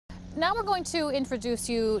Now we're going to introduce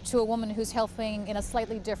you to a woman who's helping in a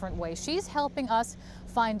slightly different way. She's helping us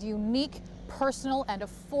find unique, personal, and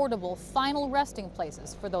affordable final resting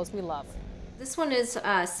places for those we love. This one is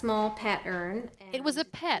a small pet urn. It was a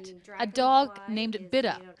pet, The a dog dragonfly named is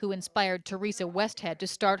Bidda, made of who inspired Teresa Westhead to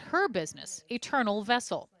start her business, Eternal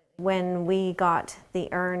Vessel. When we got the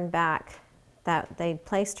urn back that they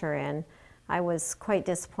placed her in, I was quite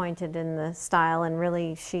disappointed in the style, and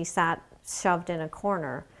really she sat shoved in a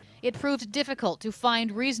corner. It proved difficult to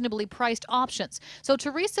find reasonably priced options, so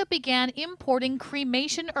Teresa began importing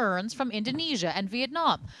cremation urns from Indonesia and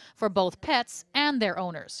Vietnam for both pets and their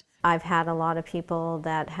owners. I've had a lot of people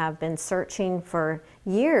that have been searching for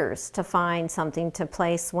years to find something to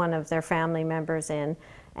place one of their family members in,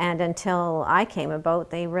 and until I came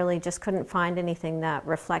about, they really just couldn't find anything that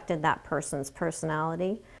reflected that person's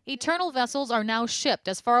personality. Eternal vessels are now shipped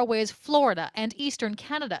as far away as Florida and eastern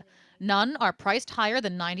Canada. None are priced higher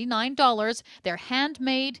than $99. They're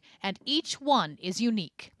handmade, and each one is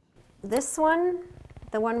unique. This one,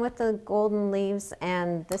 the one with the golden leaves,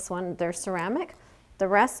 and this one, they're ceramic. The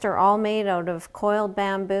rest are all made out of coiled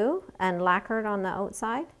bamboo and lacquered on the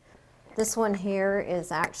outside. This one here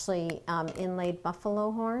is actually inlaid buffalo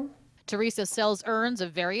horn. Teresa sells urns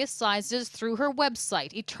of various sizes through her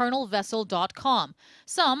website, eternalvessel.com.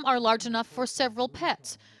 Some are large enough for several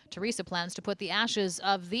pets. Teresa plans to put the ashes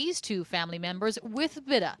of these two family members with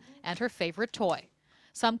Bidda and her favorite toy.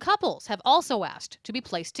 Some couples have also asked to be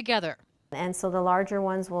placed together. And so the larger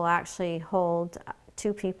ones will actually hold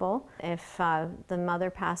two people. If the mother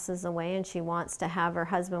passes away and she wants to have her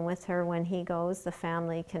husband with her when he goes, the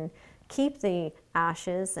family can keep the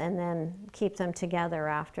ashes and then keep them together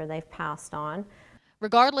after they've passed on.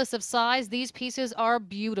 Regardless of size, these pieces are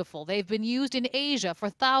beautiful. They've been used in Asia for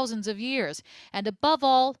thousands of years. And above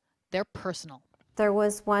all, they're personal. There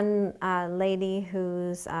was one lady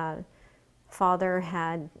whose father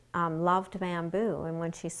had loved bamboo, and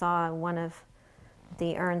when she saw one of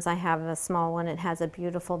the urns, I have a small one, it has a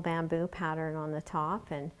beautiful bamboo pattern on the top,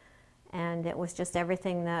 and it was just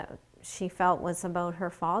everything that she felt was about her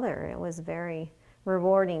father. It was very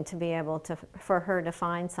rewarding to be able to, for her to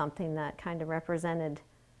find something that kind of represented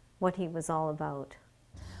what he was all about.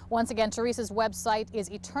 Once again, Teresa's website is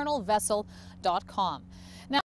eternalvessel.com. Now,